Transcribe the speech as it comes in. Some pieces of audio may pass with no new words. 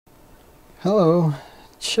Hello,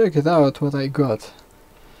 check it out what I got.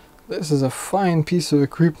 This is a fine piece of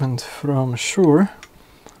equipment from Shure.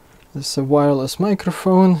 This is a wireless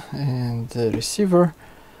microphone and a receiver,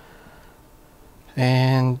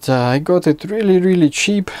 and I got it really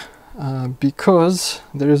cheap because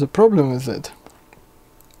there is a problem with it.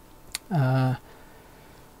 I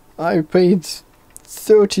paid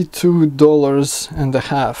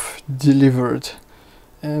 $32.50 delivered,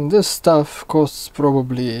 and this stuff costs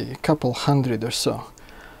probably a couple hundred or so.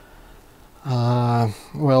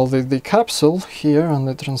 Well, the capsule here on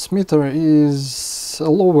the transmitter is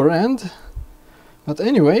a lower end, but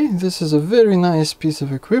anyway, this is a very nice piece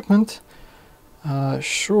of equipment.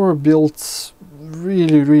 Shure built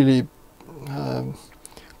really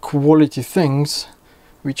quality things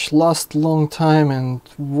which last long time and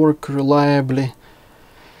work reliably.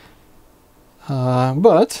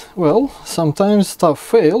 But, well, sometimes stuff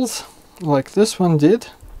fails, like this one did,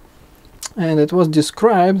 and it was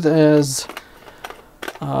described as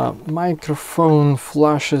microphone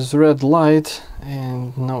flashes red light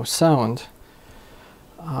and no sound.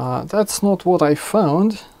 That's not what I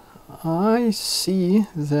found. I see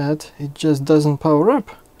that it just doesn't power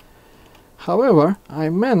up. However, I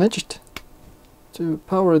managed to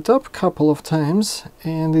power it up a couple of times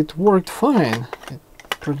and it worked fine. It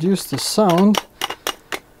produced a sound.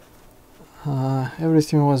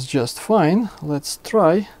 Everything was just fine. Let's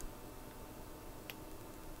try.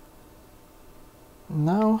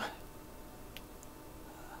 Now,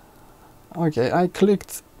 okay, I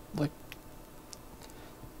clicked like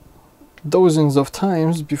dozens of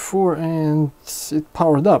times before and it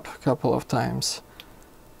powered up a couple of times.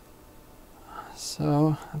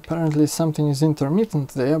 So apparently something is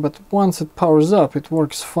intermittent there, but once it powers up it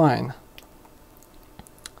works fine.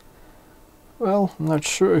 Well, not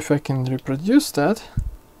sure if I can reproduce that,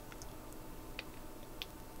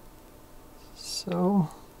 so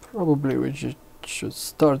probably we should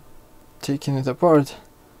start taking it apart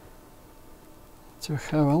to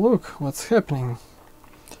have a look what's happening.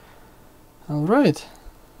 Alright,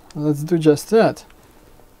 let's do just that.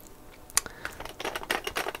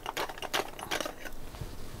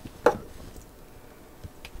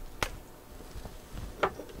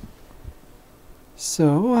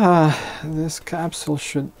 So this capsule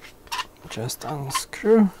should just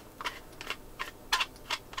unscrew,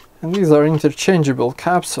 and these are interchangeable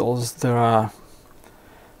capsules. There are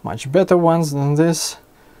much better ones than this,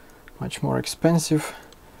 much more expensive.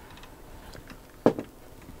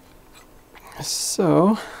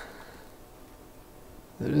 So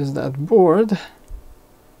there is that board,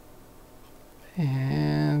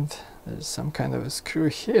 and there's some kind of a screw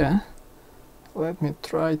here. Let me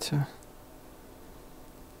try to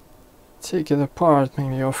take it apart,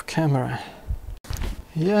 maybe off camera.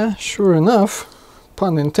 Yeah, sure enough,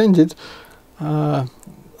 pun intended,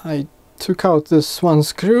 I took out this one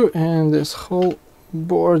screw and this whole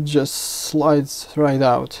board just slides right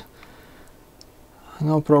out.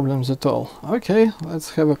 No problems at all. Okay,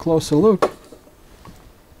 let's have a closer look.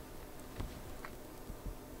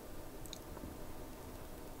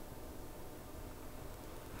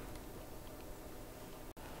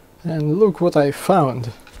 And look what I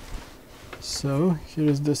found. So here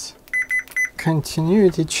is this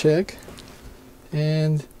continuity check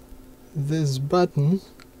and this button.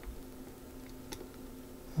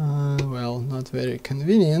 Well, not very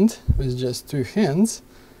convenient with just two hands,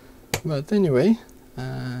 but anyway,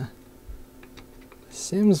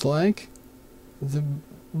 seems like the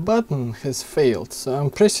button has failed. So I'm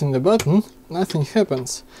pressing the button, nothing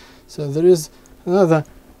happens. So there is another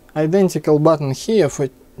identical button here for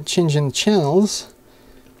changing channels,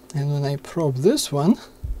 and when I probe this one,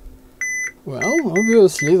 well,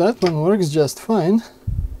 obviously that one works just fine,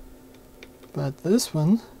 but this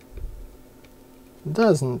one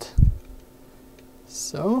doesn't.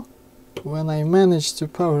 So when I managed to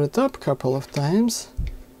power it up a couple of times,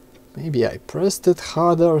 maybe I pressed it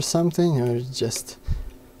harder or something, or it just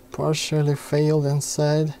partially failed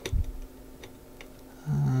inside.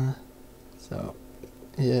 So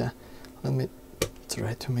yeah, let me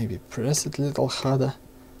try to maybe press it a little harder,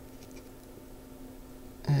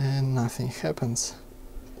 and nothing happens.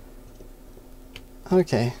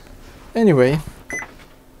 Okay, anyway,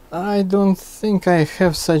 I don't think I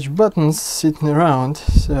have such buttons sitting around,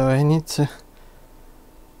 so I need to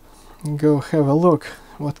go have a look.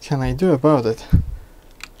 What can I do about it?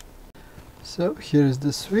 So here is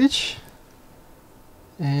the switch,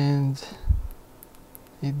 and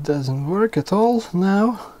it doesn't work at all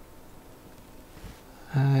now,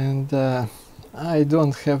 and I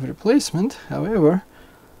don't have replacement. However,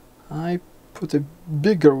 I put a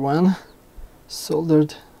bigger one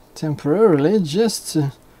soldered temporarily just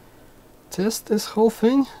to test this whole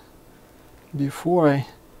thing before I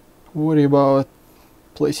worry about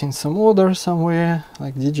placing some order somewhere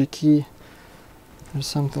like DigiKey or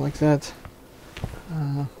something like that.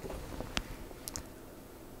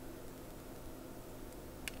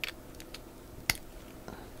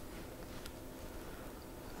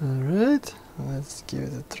 Alright, let's give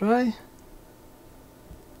it a try.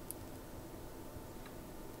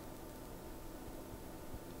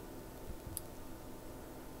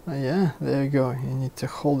 Yeah, there you go. You need to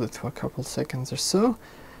hold it for a couple seconds or so.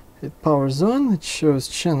 It powers on, it shows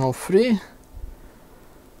channel 3.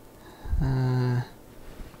 And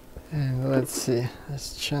let's see,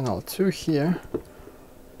 there's channel 2 here.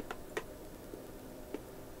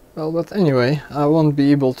 Well, but anyway, I won't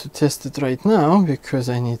be able to test it right now because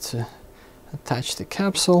I need to attach the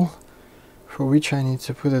capsule, for which I need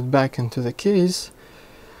to put it back into the case.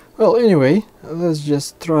 Well, anyway, let's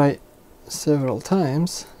just try several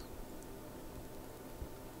times.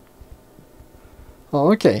 Oh,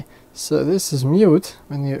 okay, so this is mute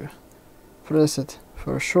when you press it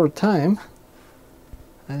for a short time.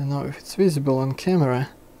 I don't know if it's visible on camera.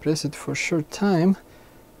 Press it for a short time,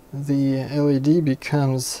 the LED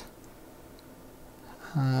becomes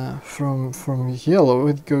from yellow,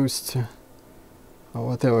 it goes to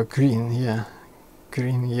whatever, green, yeah,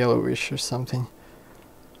 green yellowish or something.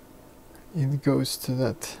 It goes to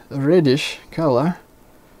that reddish color.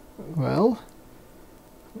 Well,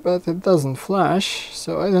 but it doesn't flash,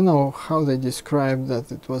 so I don't know how they describe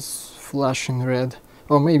that it was flashing red.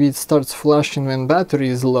 Or maybe it starts flashing when battery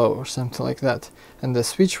is low or something like that, and the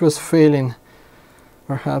switch was failing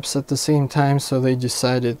perhaps at the same time, so they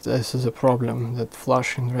decided this is a problem, that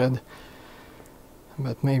flashing red.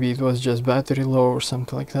 But maybe it was just battery low or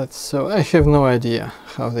something like that, so I have no idea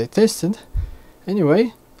how they tested.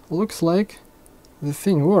 Anyway, looks like the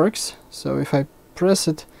thing works. So if I press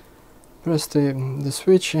the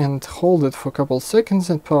switch and hold it for a couple seconds,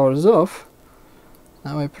 it powers off.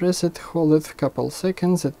 Now I press it, hold it a couple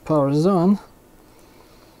seconds, it powers on.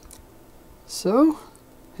 So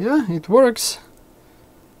yeah, it works,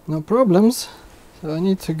 no problems. So I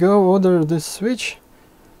need to go order this switch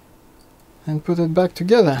and put it back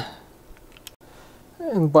together.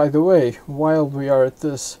 And by the way, while we are at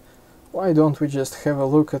this, why don't we just have a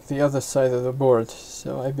look at the other side of the board?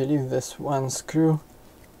 So I believe this one screw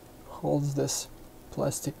holds this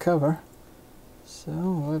plastic cover, so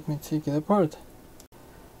let me take it apart.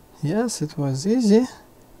 Yes, it was easy.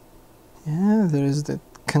 Yeah, there is the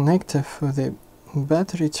connector for the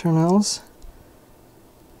battery terminals,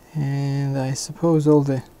 and I suppose all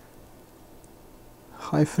the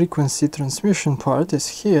high frequency transmission part is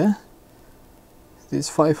here. It is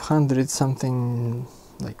 500 something,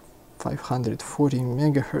 like 540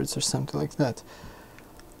 megahertz or something like that.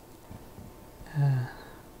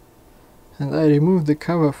 And I removed the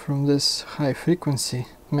cover from this high frequency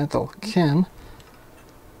metal can.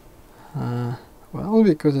 Well,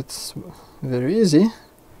 because it's very easy.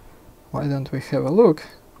 Why don't we have a look?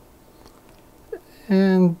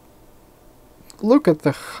 And look at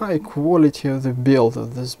the high quality of the build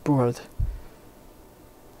of this board.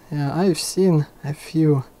 Yeah, I've seen a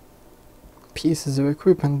few pieces of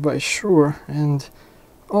equipment by Shure, and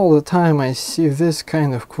all the time I see this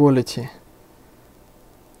kind of quality.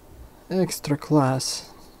 Extra class.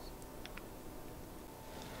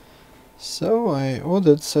 So I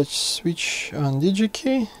ordered such switch on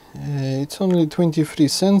DigiKey. It's only 23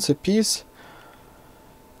 cents a piece.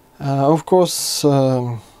 Of course,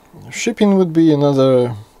 shipping would be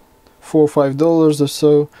another $4 or $5 or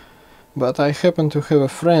so, but I happen to have a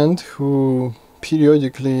friend who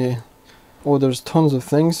periodically orders tons of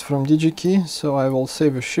things from DigiKey, so I will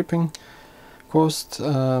save a shipping cost,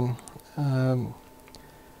 and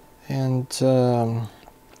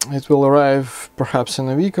it will arrive perhaps in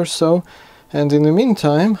a week or so. And in the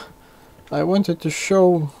meantime, I wanted to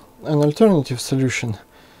show an alternative solution.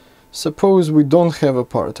 Suppose we don't have a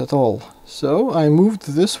part at all. So I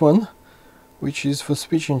moved this one, which is for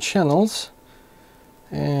switching channels,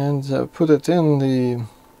 and put it in the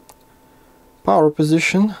power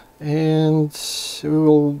position, and we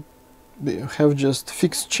will have just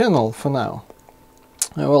fixed channel for now.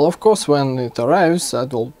 Well, of course, when it arrives, I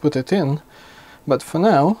will put it in, but for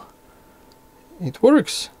now, it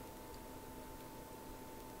works.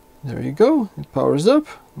 There you go, it powers up,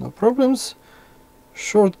 no problems.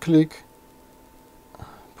 Short click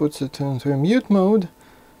puts it into a mute mode,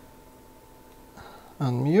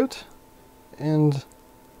 unmute, and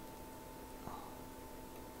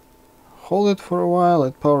hold it for a while,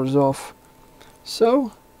 it powers off.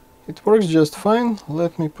 So it works just fine.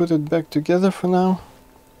 Let me put it back together for now.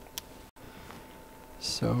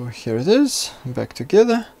 So here it is, back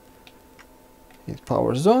together. It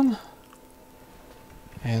powers on,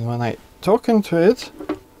 and when I talk into it,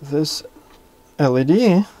 this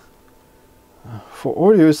LED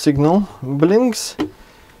for audio signal blinks,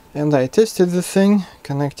 and I tested the thing,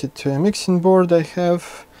 connected to a mixing board I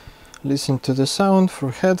have, listened to the sound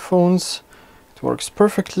through headphones. It works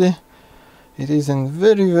perfectly. It is in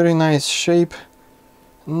very nice shape,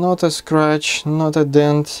 not a scratch, not a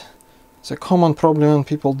dent. It's a common problem when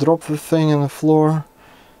people drop the thing on the floor,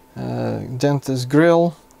 dent this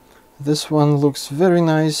grill. This one looks very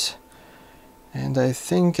nice, and I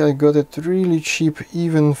think I got it really cheap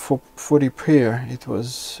even for repair. It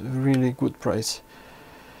was a really good price.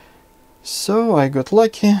 So I got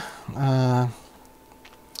lucky, and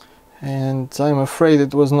I'm afraid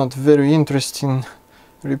it was not very interesting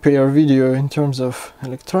repair video in terms of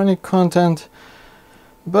electronic content,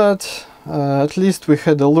 but at least we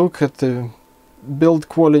had a look at the build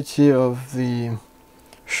quality of the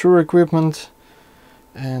Shure equipment,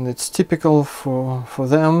 and it's typical for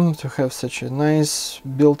them to have such a nice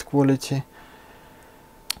build quality.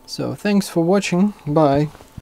 So thanks for watching, bye.